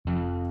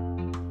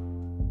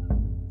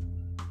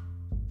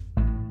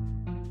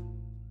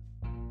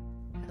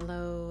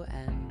Hello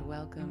and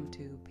welcome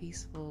to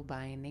Peaceful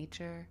by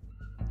Nature,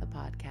 the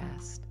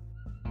podcast,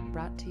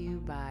 brought to you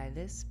by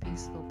This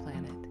Peaceful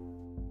Planet.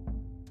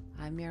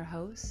 I'm your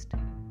host,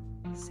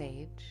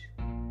 Sage,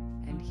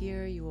 and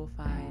here you will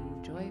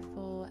find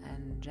joyful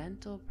and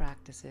gentle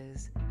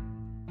practices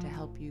to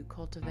help you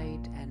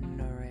cultivate and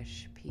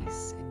nourish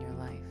peace in your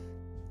life.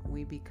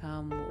 We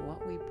become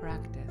what we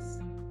practice,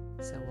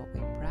 so what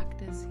we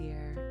practice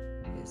here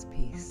is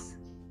peace.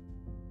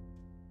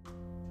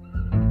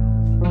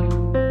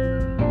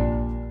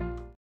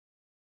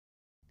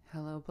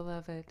 Hello,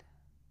 beloved.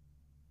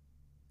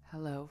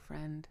 Hello,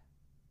 friend.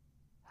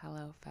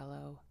 Hello,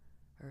 fellow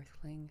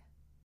earthling.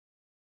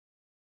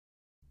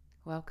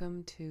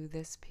 Welcome to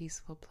This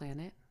Peaceful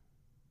Planet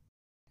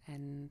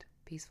and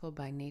Peaceful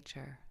by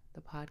Nature,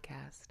 the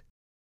podcast.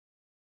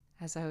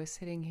 As I was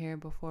sitting here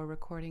before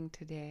recording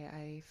today,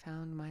 I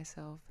found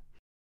myself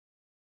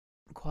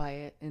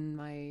quiet in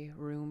my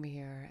room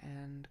here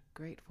and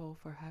grateful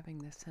for having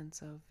this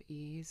sense of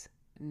ease,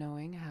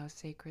 knowing how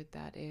sacred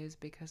that is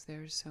because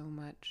there's so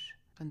much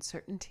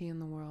uncertainty in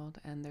the world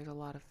and there's a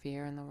lot of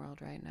fear in the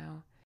world right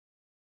now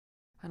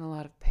and a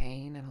lot of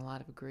pain and a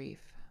lot of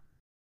grief.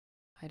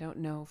 I don't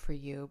know for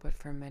you, but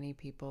for many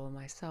people,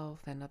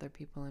 myself and other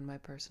people in my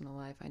personal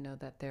life, I know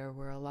that there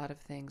were a lot of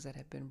things that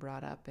have been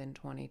brought up in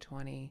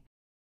 2020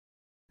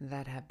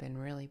 that have been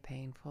really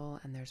painful,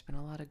 and there's been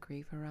a lot of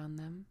grief around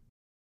them.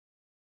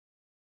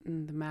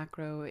 The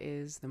macro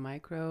is the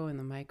micro, and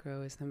the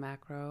micro is the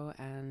macro,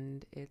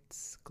 and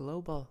it's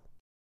global.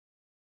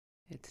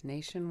 It's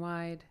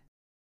nationwide,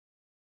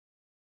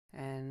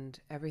 and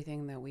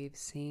everything that we've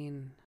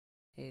seen,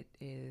 it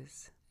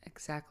is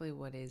exactly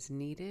what is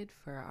needed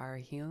for our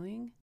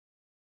healing,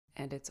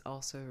 and it's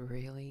also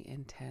really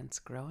intense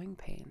growing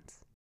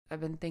pains.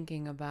 I've been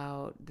thinking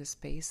about the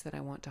space that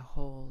I want to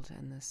hold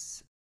in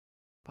this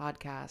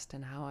podcast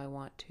and how I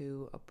want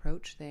to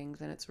approach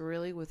things, and it's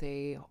really with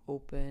a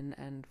open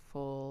and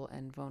full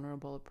and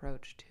vulnerable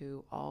approach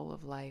to all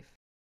of life,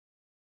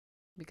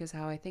 because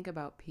how I think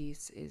about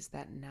peace is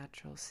that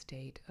natural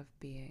state of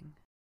being.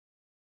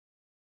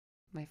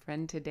 My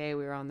friend today,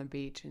 we were on the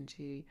beach and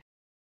she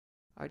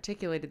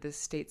articulated this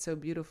state so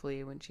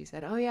beautifully when she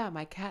said, "Oh yeah,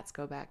 my cats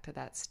go back to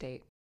that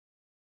state."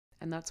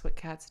 And that's what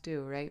cats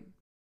do, right?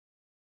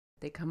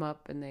 They come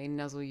up and they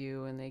nuzzle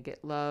you and they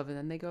get love, and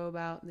then they go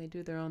about and they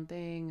do their own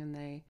thing and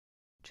they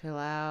chill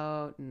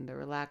out and they're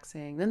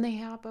relaxing. Then they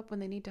hop up when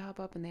they need to hop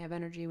up and they have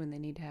energy when they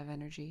need to have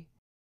energy.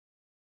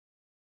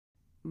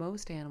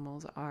 Most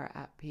animals are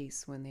at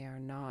peace when they are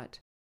not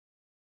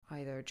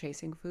either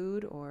chasing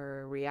food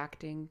or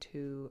reacting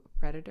to a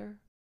predator.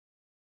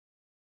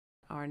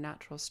 Our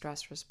natural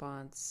stress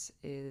response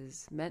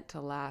is meant to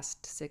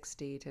last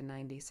 60 to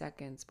 90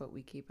 seconds, but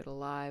we keep it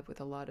alive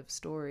with a lot of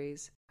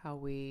stories. How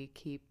we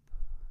keep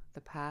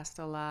the past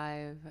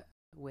alive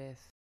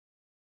with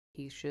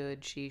he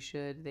should, she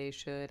should, they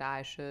should,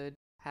 I should,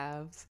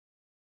 have.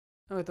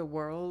 Or the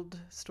world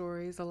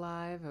stories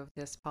alive of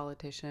this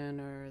politician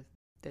or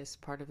this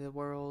part of the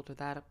world or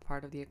that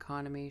part of the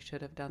economy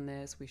should have done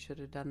this, we should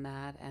have done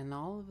that, and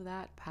all of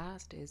that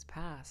past is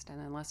past, and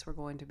unless we're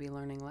going to be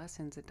learning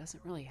lessons, it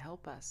doesn't really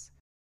help us.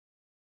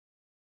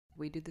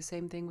 We do the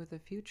same thing with the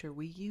future.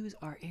 We use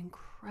our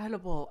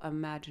incredible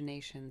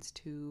imaginations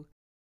to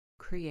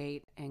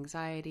create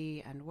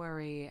anxiety and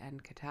worry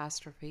and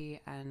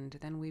catastrophe, and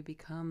then we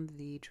become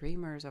the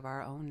dreamers of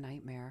our own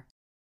nightmare.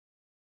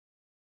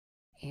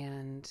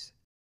 And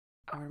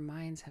our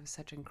minds have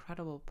such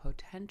incredible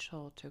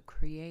potential to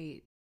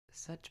create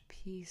such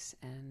peace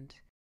and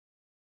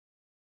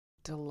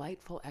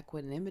delightful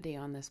equanimity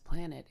on this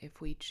planet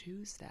if we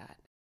choose that.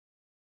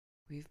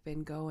 We've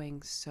been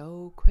going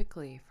so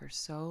quickly for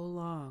so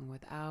long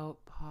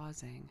without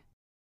pausing,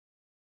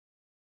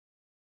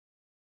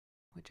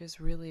 which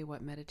is really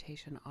what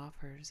meditation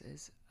offers,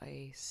 is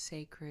a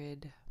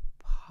sacred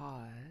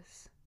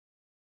pause.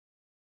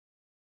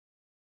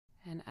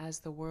 And as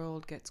the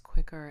world gets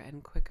quicker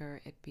and quicker,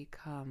 it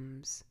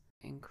becomes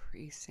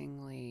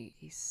increasingly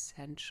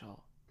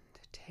essential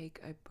to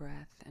take a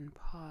breath and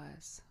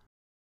pause,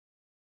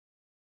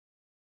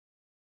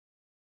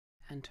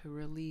 and to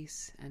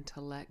release and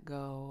to let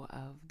go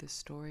of the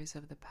stories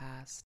of the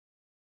past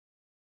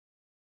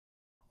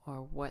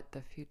or what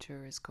the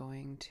future is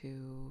going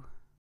to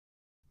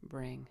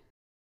bring.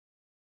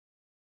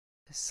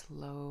 To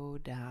slow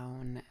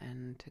down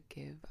and to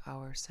give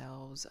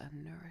ourselves a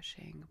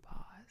nourishing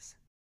pause.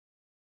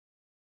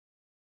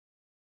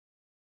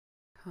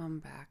 Come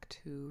back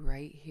to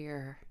right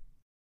here,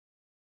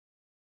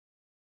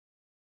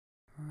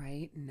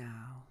 right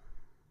now,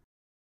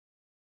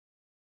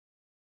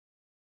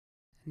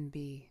 and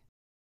be.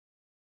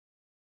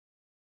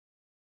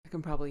 You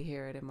can probably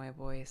hear it in my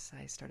voice.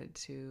 I started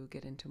to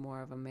get into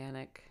more of a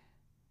manic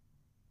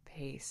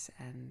pace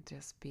and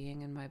just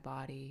being in my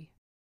body.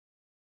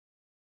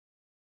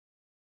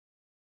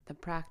 The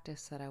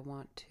practice that I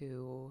want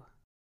to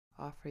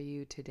offer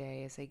you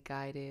today is a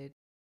guided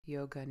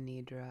Yoga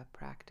Nidra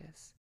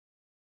practice.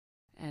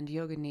 And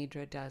Yoga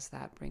Nidra does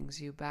that,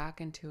 brings you back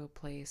into a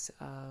place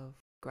of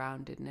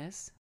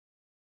groundedness,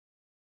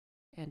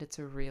 and it's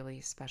a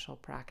really special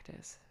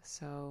practice.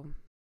 So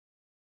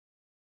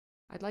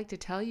I'd like to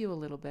tell you a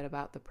little bit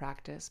about the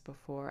practice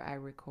before I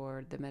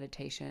record the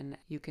meditation.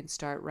 You can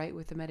start right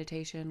with the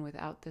meditation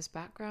without this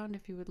background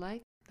if you would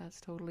like.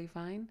 That's totally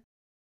fine.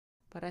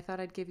 But I thought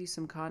I'd give you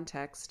some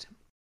context.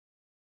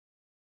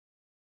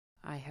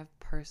 I have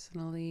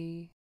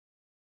personally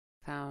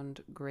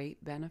found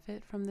great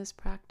benefit from this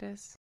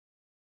practice.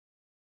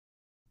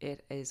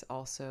 It has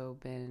also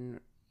been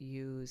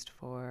used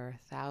for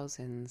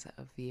thousands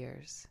of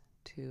years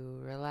to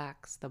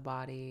relax the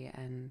body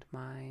and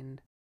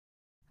mind,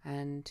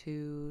 and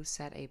to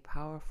set a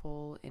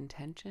powerful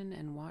intention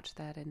and watch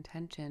that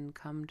intention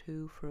come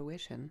to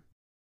fruition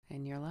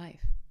in your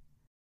life.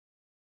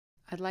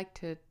 I'd like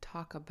to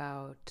talk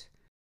about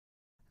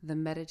the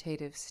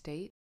meditative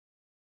state,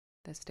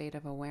 the state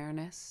of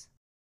awareness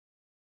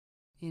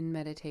in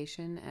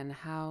meditation, and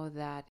how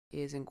that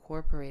is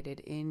incorporated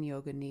in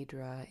Yoga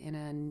Nidra in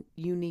a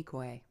unique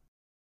way.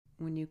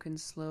 When you can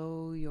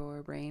slow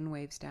your brain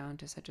waves down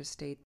to such a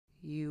state,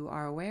 you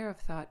are aware of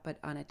thought but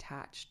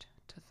unattached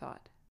to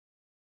thought.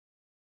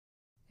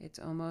 It's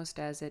almost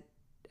as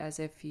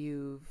if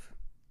you've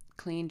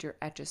cleaned your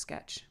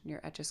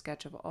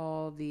Etch-a-Sketch of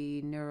all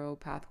the neural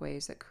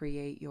pathways that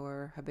create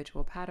your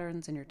habitual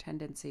patterns and your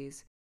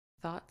tendencies.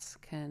 Thoughts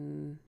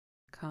can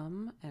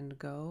come and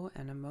go,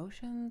 and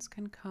emotions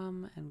can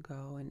come and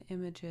go, and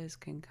images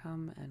can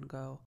come and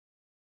go.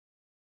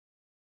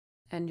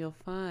 And you'll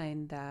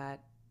find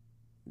that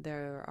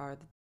there are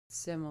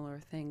similar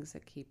things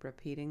that keep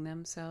repeating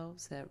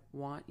themselves that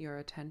want your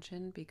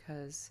attention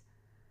because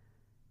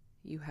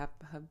you have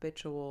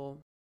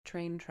habitual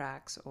train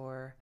tracks,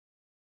 or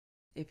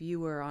if you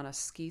were on a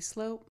ski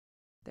slope,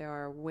 there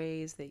are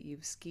ways that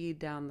you've skied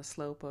down the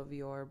slope of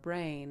your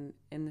brain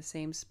in the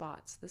same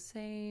spots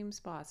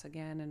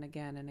again and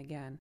again and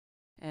again.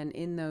 And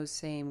in those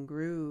same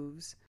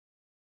grooves,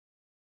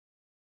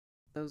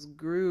 those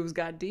grooves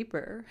got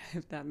deeper,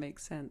 if that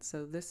makes sense.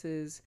 So this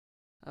is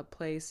a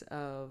place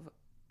of,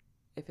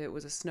 if it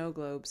was a snow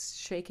globe,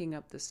 shaking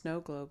up the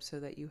snow globe so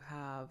that you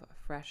have a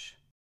fresh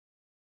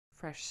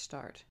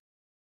start.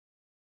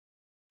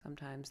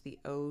 Sometimes the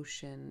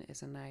ocean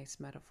is a nice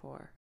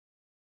metaphor.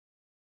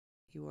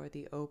 You are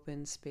the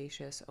open,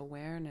 spacious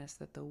awareness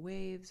that the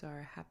waves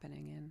are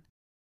happening in.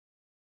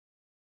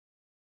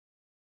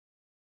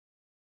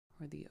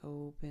 Or the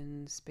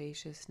open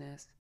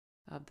spaciousness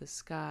of the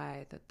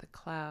sky that the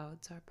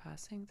clouds are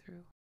passing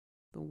through.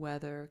 The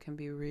weather can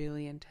be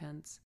really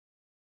intense,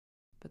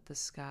 but the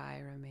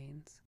sky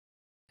remains.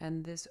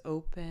 And this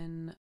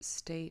open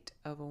state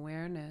of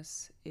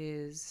awareness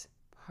is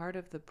part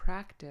of the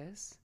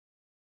practice.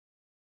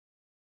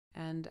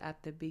 And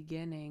at the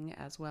beginning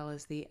as well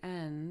as the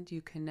end,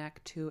 you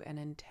connect to an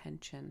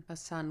intention, a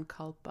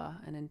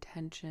sankalpa, an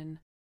intention.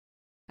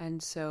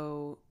 And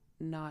so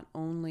not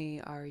only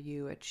are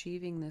you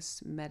achieving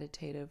this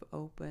meditative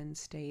open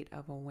state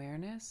of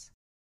awareness,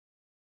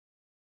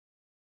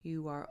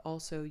 you are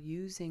also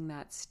using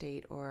that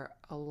state or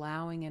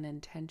allowing an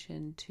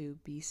intention to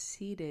be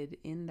seated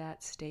in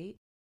that state.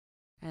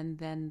 And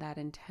then that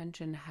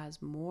intention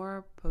has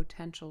more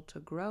potential to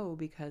grow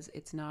because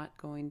it's not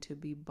going to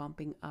be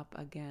bumping up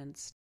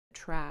against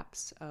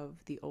traps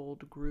of the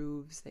old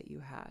grooves that you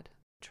had,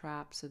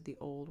 traps of the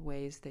old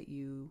ways that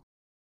you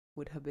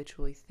would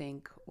habitually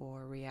think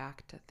or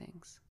react to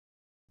things.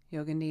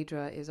 Yoga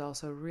Nidra is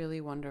also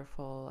really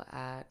wonderful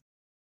at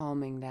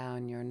calming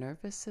down your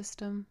nervous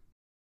system.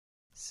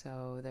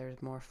 So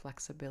there's more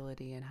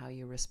flexibility in how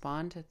you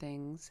respond to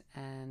things,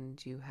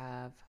 and you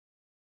have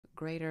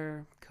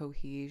greater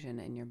cohesion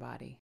in your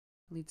body.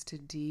 It leads to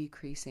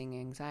decreasing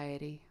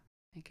anxiety.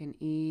 It can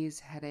ease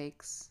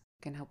headaches.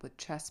 It can help with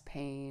chest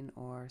pain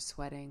or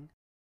sweating.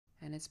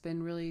 And it's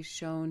been really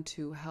shown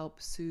to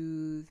help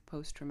soothe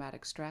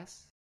post-traumatic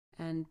stress.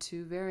 And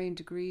to varying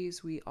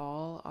degrees, we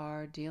all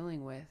are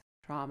dealing with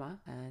trauma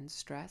and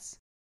stress.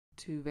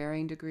 To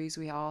varying degrees,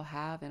 we all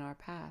have in our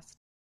past.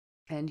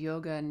 And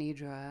Yoga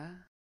Nidra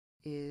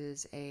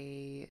is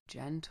a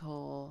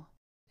gentle,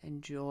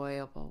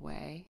 enjoyable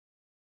way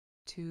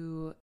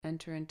to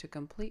enter into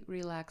complete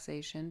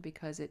relaxation,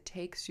 because it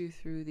takes you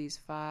through these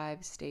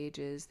 5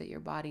 stages that your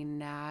body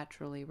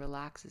naturally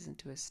relaxes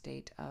into a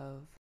state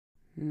of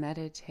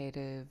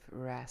meditative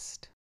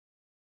rest.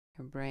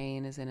 Your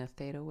brain is in a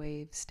theta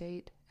wave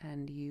state,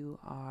 and you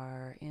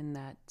are in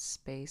that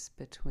space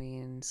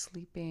between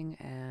sleeping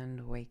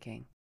and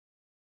waking.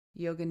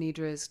 Yoga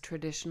Nidra is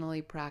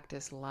traditionally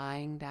practiced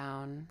lying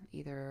down,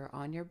 either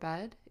on your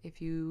bed,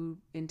 if you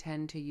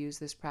intend to use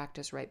this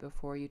practice right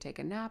before you take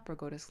a nap or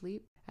go to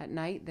sleep at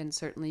night, then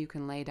certainly you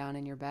can lay down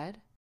in your bed.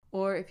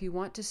 Or if you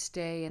want to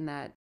stay in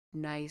that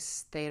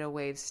nice theta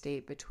wave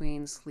state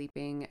between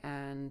sleeping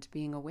and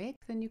being awake,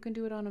 then you can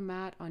do it on a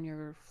mat on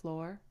your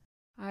floor.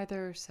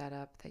 Either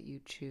setup that you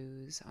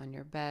choose, on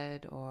your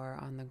bed or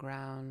on the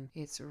ground.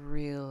 It's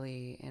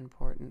really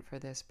important for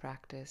this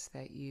practice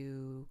that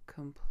you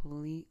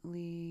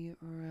completely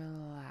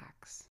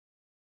relax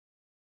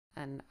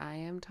And I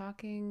am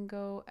talking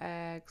go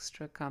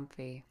extra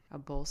comfy. A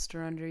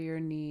bolster under your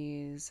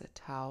knees, a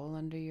towel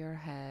under your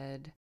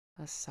head,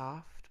 a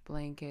soft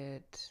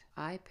blanket,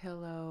 eye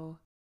pillow.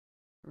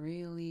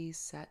 Really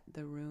set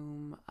the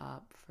room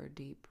up for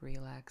deep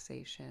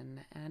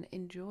relaxation and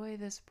enjoy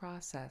this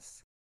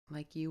process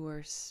like you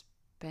were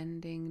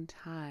spending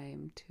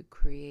time to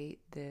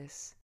create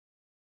this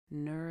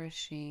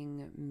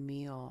nourishing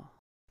meal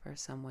for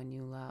someone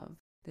you love,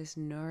 this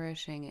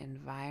nourishing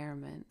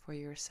environment for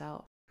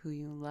yourself who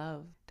you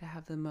love, to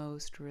have the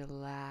most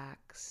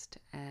relaxed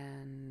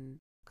and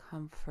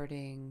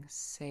comforting,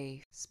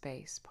 safe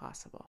space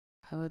possible.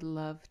 I would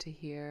love to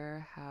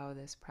hear how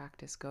this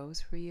practice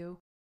goes for you.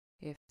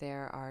 If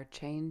there are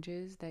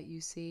changes that you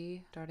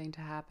see starting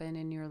to happen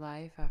in your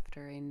life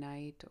after a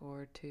night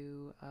or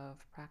two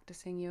of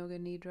practicing Yoga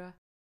Nidra,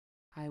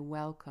 I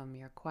welcome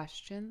your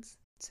questions,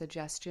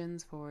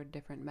 suggestions for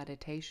different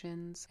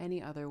meditations,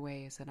 any other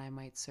ways that I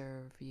might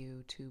serve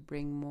you to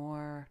bring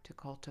more, to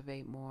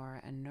cultivate more,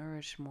 and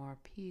nourish more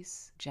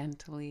peace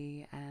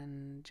gently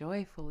and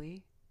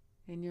joyfully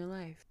in your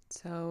life.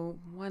 So,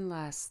 one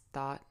last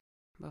thought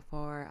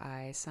before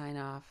I sign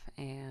off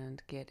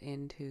and get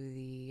into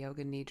the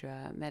Yoga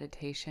Nidra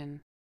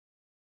meditation.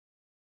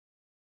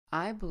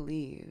 I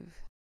believe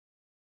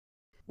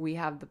we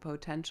have the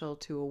potential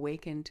to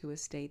awaken to a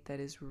state that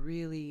is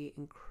really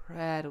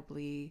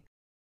incredibly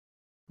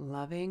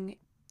loving,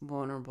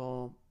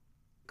 vulnerable,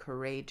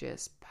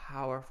 courageous,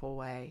 powerful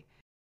way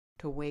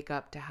to wake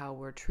up to how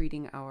we're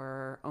treating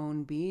our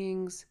own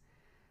beings,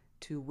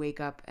 to wake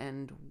up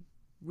and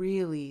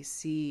really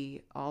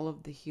see all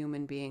of the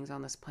human beings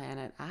on this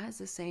planet as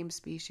the same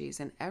species,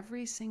 and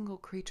every single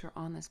creature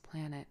on this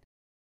planet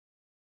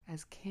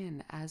as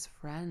kin, as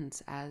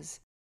friends, as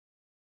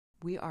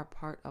we are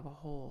part of a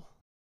whole.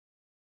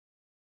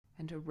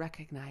 And to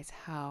recognize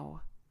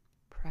how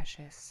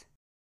precious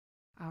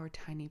our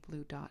tiny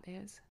blue dot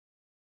is.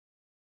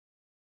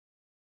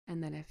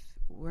 And then if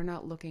we're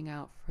not looking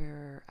out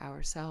for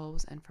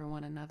ourselves and for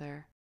one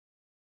another,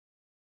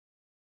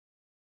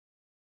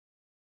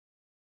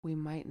 we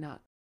might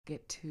not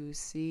get to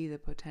see the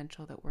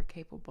potential that we're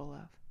capable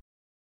of.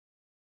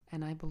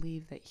 And I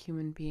believe that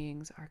human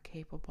beings are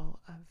capable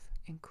of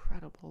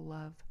incredible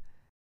love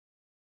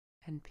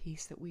and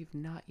peace that we've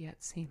not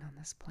yet seen on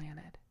this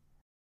planet.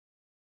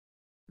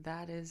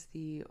 That is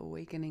the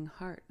awakening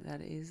heart.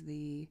 That is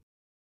the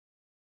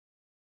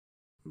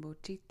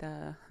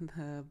bodhicitta,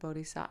 the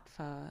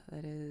bodhisattva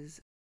that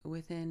is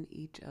within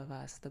each of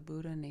us, the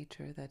Buddha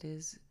nature that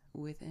is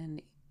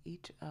within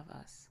each of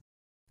us.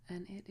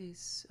 And it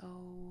is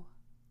so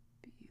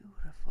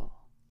beautiful.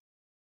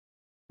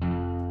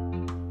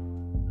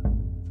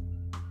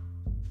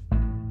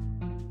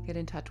 Get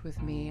in touch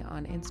with me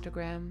on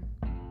Instagram.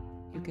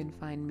 You can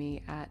find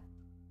me at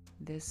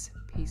This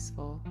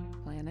Peaceful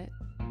Planet.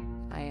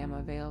 I am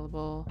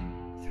available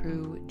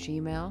through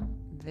Gmail,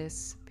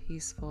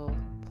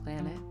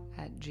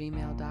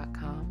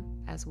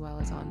 thispeacefulplanet@gmail.com, as well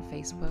as on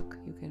Facebook.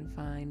 You can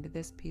find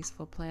This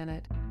Peaceful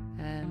Planet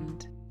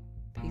and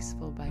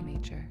Peaceful by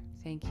Nature.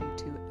 Thank you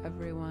to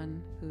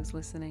everyone who's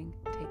listening.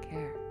 Take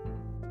care.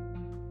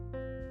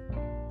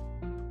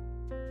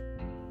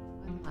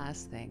 One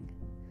last thing.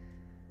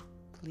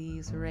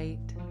 Please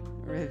rate,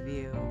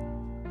 review,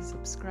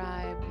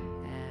 subscribe,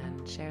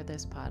 and share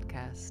this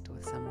podcast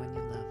with someone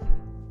you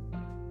love.